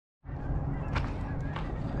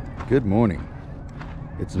Good morning.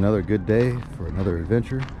 It's another good day for another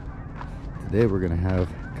adventure. Today we're going to have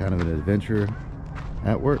kind of an adventure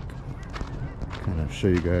at work. Kind of show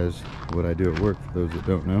you guys what I do at work for those that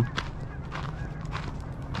don't know.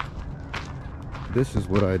 This is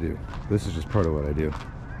what I do. This is just part of what I do.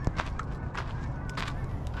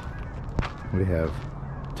 We have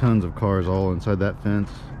tons of cars all inside that fence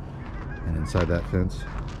and inside that fence.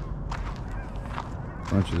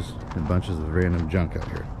 Bunches and bunches of random junk out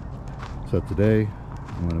here. So today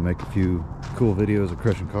I'm going to make a few cool videos of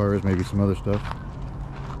crushing cars, maybe some other stuff,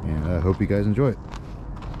 and I hope you guys enjoy it.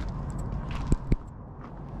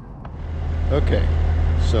 Okay,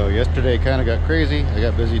 so yesterday kind of got crazy. I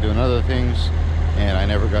got busy doing other things and I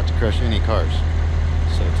never got to crush any cars.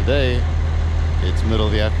 So today it's middle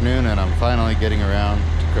of the afternoon and I'm finally getting around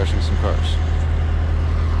to crushing some cars.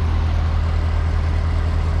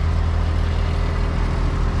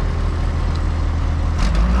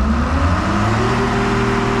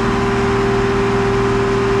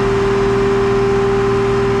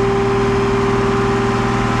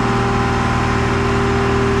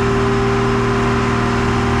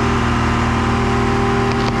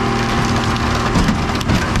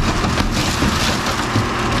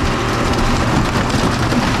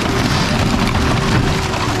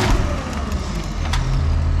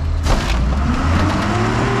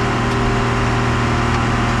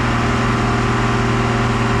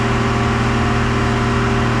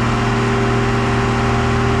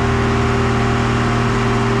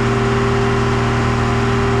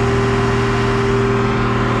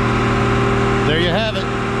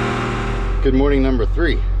 Good morning number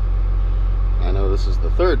 3. I know this is the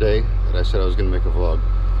third day that I said I was going to make a vlog,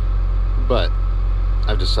 but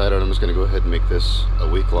I've decided I'm just going to go ahead and make this a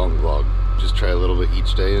week-long vlog. Just try a little bit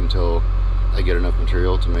each day until I get enough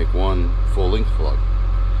material to make one full-length vlog.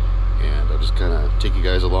 And I'll just kind of take you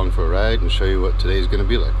guys along for a ride and show you what today's going to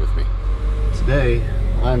be like with me. Today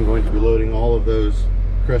I'm going to be loading all of those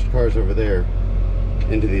crushed cars over there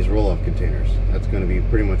into these roll-off containers. That's going to be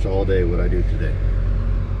pretty much all day what I do today.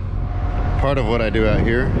 Part of what I do out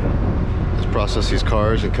here is process these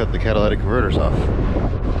cars and cut the catalytic converters off.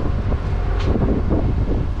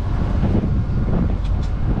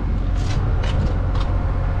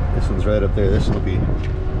 This one's right up there. This will be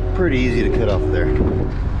pretty easy to cut off there.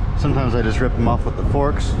 Sometimes I just rip them off with the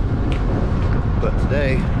forks, but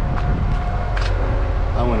today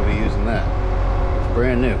I'm going to be using that. It's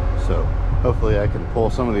brand new, so hopefully I can pull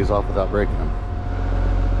some of these off without breaking them.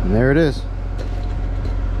 And there it is.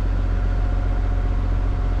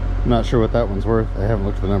 I'm not sure what that one's worth. I haven't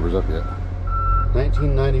looked the numbers up yet.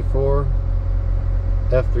 1994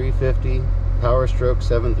 F350 Power Stroke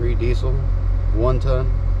 7.3 diesel, 1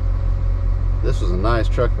 ton. This was a nice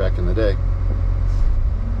truck back in the day.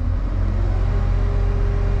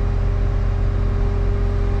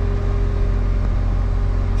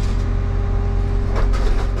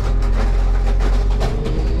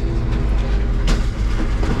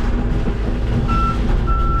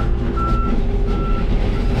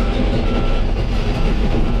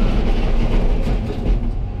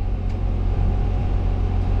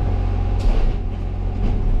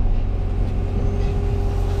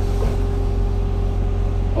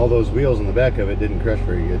 All those wheels on the back of it didn't crush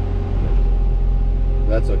very good.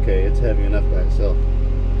 That's okay, it's heavy enough by itself.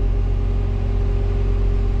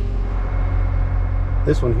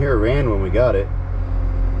 This one here ran when we got it,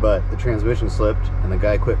 but the transmission slipped and the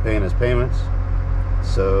guy quit paying his payments,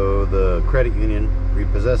 so the credit union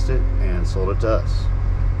repossessed it and sold it to us.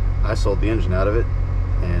 I sold the engine out of it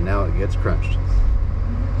and now it gets crunched.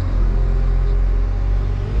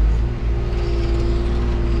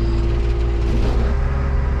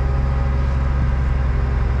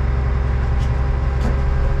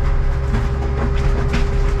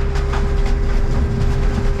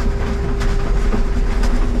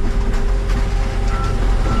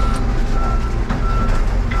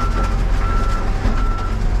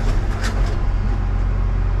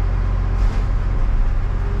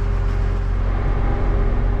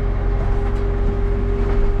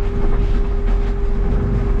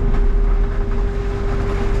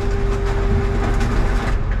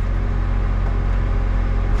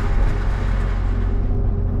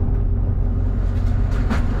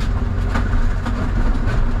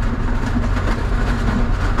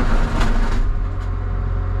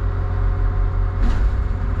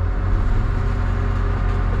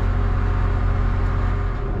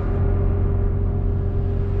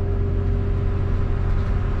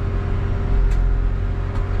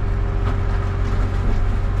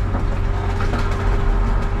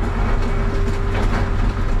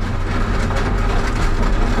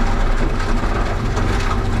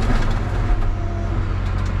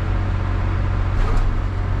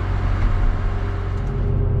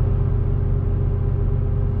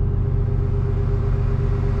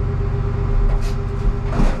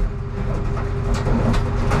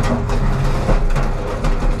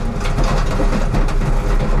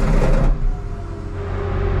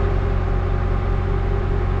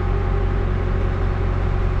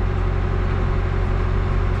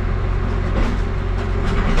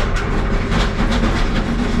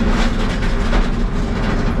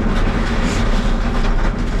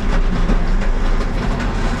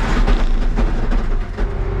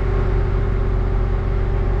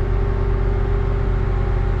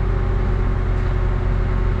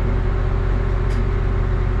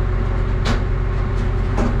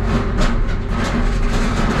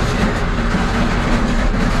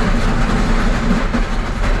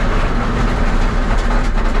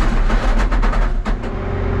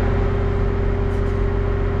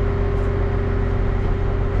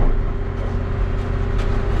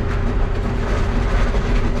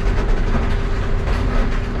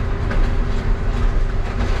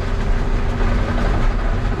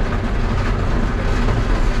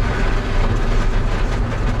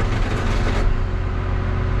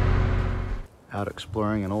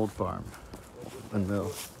 exploring an old farm. Open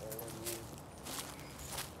mill.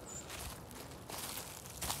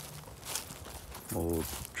 Old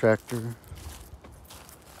tractor.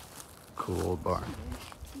 Cool old barn.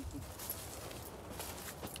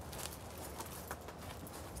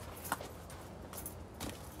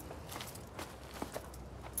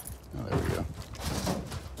 Oh, there we go.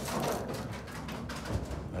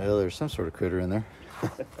 Well, there's some sort of critter in there.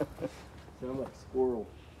 Sound like a squirrel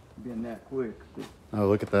being that quick. Oh,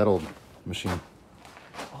 look at that old machine.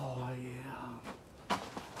 Oh, yeah.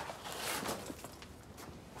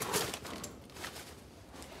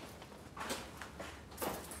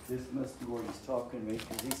 This must be where he's talking to me,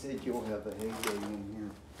 because he said you'll have a heyday in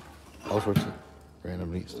here. All sorts of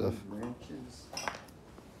random neat stuff. Wrenches.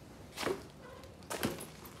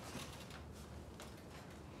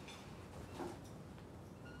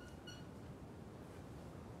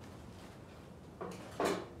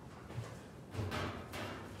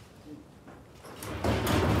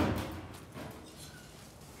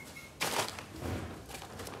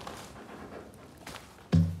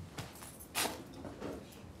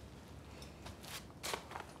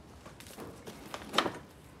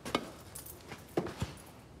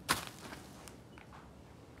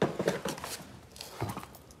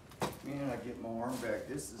 Man, I get my arm back.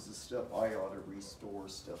 This is the stuff I ought to restore,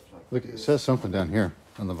 stuff like Look, this. it says something down here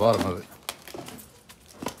on the bottom of it.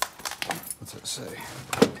 What's it say?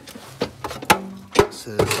 It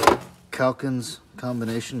says Calkins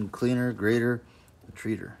combination cleaner, grater, and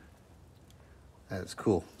treater. That's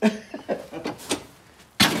cool.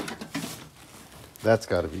 That's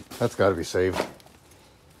gotta be saved.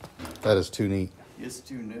 That is too neat. It's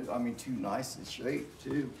too new. I mean, too nice in shape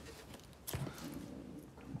too.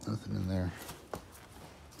 Nothing in there.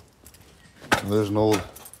 Well, there's an old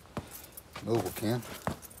Noble can.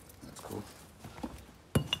 That's cool.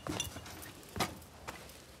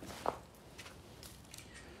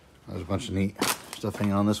 There's a bunch of neat stuff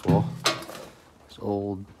hanging on this wall. It's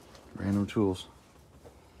old random tools.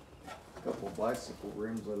 A couple of bicycle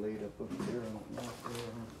rims I laid up over there. I don't know if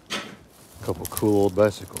they are. A couple cool old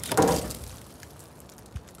bicycles.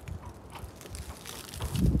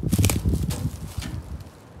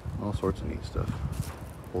 All sorts of neat stuff.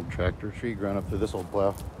 Old tractor tree ground up through this old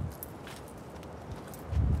plow.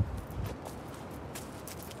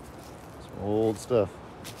 Some old stuff.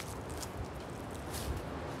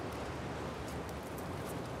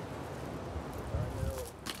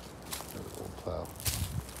 There's an old plow.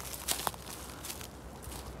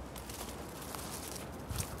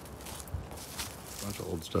 Bunch of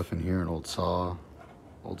old stuff in here, an old saw,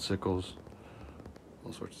 old sickles,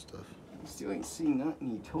 all sorts of stuff. I still ain't seen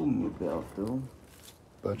nothing you told me about though.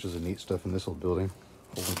 Bunches of neat stuff in this old building.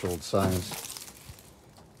 Whole bunch of old signs.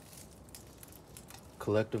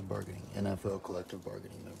 Collective bargaining, NFL collective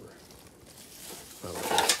bargaining member.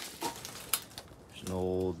 There's an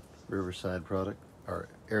old Riverside product, or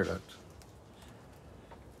air duct.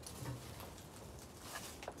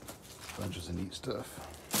 Bunches of neat stuff.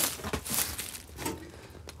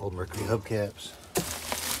 Old Mercury hubcaps.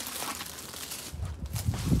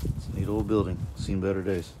 It's a neat old building. Seen better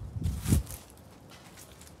days.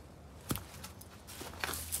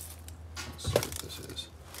 Let's see what this is.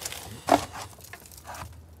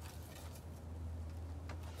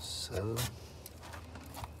 So,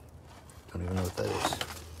 don't even know what that is.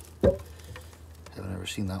 Haven't ever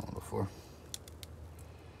seen that one before.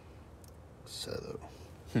 So,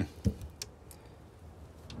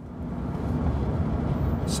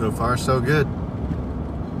 so far, so good.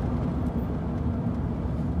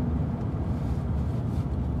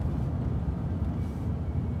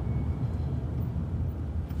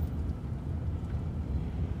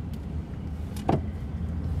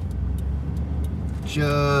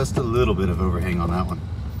 Just a little bit of overhang on that one.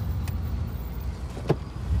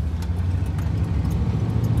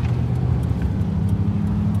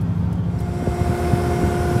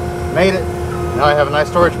 Made it. Now I have a nice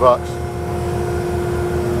storage box.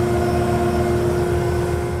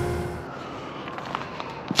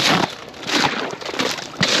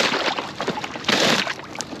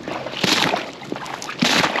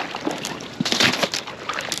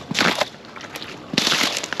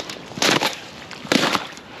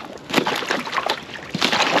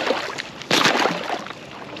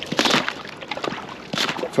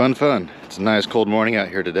 Fun. It's a nice cold morning out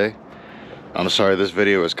here today. I'm sorry this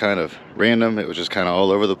video was kind of random. It was just kind of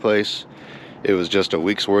all over the place. It was just a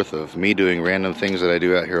week's worth of me doing random things that I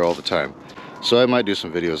do out here all the time. So I might do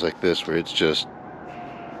some videos like this where it's just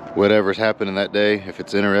whatever's happening that day. If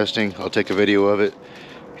it's interesting, I'll take a video of it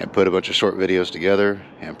and put a bunch of short videos together,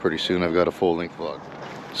 and pretty soon I've got a full-length vlog.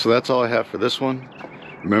 So that's all I have for this one.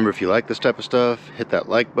 Remember, if you like this type of stuff, hit that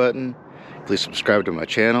like button. Please subscribe to my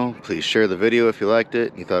channel. Please share the video if you liked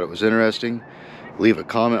it and you thought it was interesting. Leave a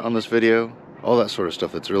comment on this video. All that sort of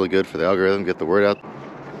stuff that's really good for the algorithm, get the word out.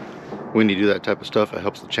 When you do that type of stuff, it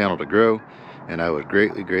helps the channel to grow, and I would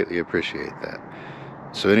greatly appreciate that.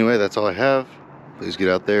 So anyway, that's all I have. Please get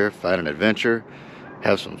out there, find an adventure,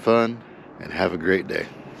 have some fun, and have a great day.